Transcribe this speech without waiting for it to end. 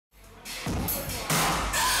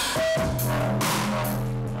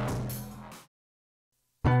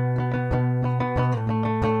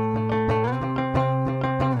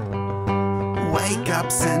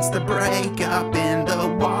up since the breakup. In the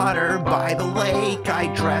water by the lake, I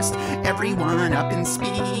dressed everyone up in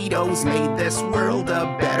Speedos, made this world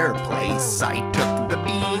a better place. I took the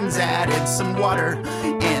beans, added some water,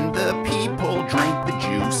 and the people drank the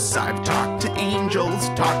juice. I've talked to angels,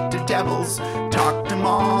 talked to devils, talked them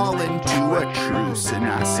all into a truce. And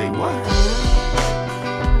I say, what?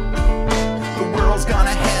 The world's gone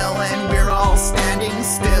to hell and we're all standing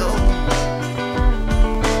still.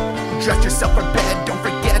 Dress yourself for bed, don't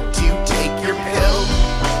forget to take your pill.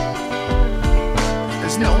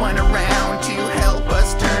 There's no one around to help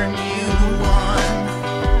us turn you on.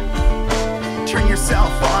 Turn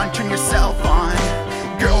yourself on, turn yourself on.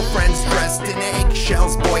 Girlfriends dressed in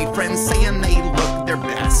eggshells, boyfriends saying they look their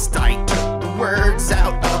best. I took the words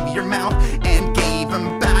out of your mouth and gave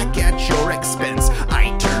them back at your expense.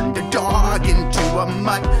 I turned a dog into a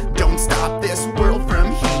mutt. Don't stop this world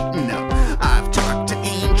from heating up. I've talked to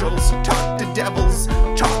angels, talked to devils,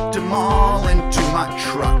 talked them all into my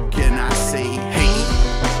truck. And I say, hey,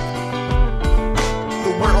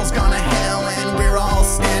 the world's gone to hell and we're all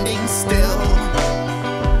standing still.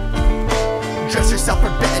 Dress yourself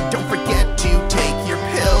for bed, don't forget to take your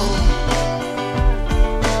pill.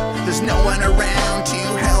 There's no one around to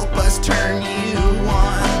help us turn you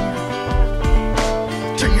on.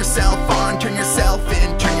 Turn yourself on, turn yourself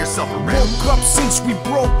in, turn yourself around. Woke up since we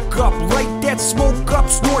broke up, light that smoke up,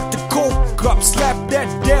 snort the coke up, slap that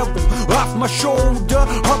devil off my shoulder,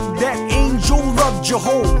 hug that angel of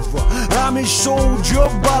Jehovah. I'm his soldier,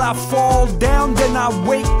 but I fall down, then I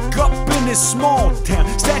wake up in this small town,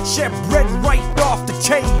 snatch that bread right off the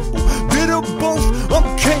table. Bit of both,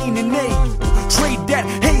 I'm Cain and Abel. Trade that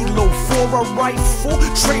halo for a rifle,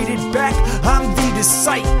 trade it back, I'm the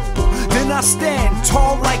disciple. Then I stand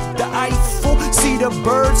tall like the Eiffel, see the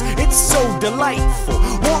birds, it's so delightful.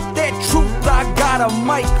 Want that truth, I got a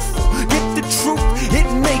mic for. Get the truth, it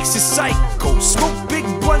makes you psycho. Smoke big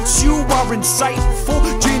blunts, you are insightful.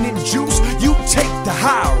 Gin and juice, you take the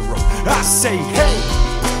high road. I say, hey,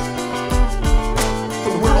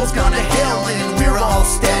 the world's gone to hell and we're all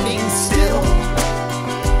standing still.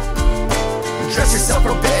 Dress yourself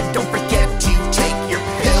for bed, don't forget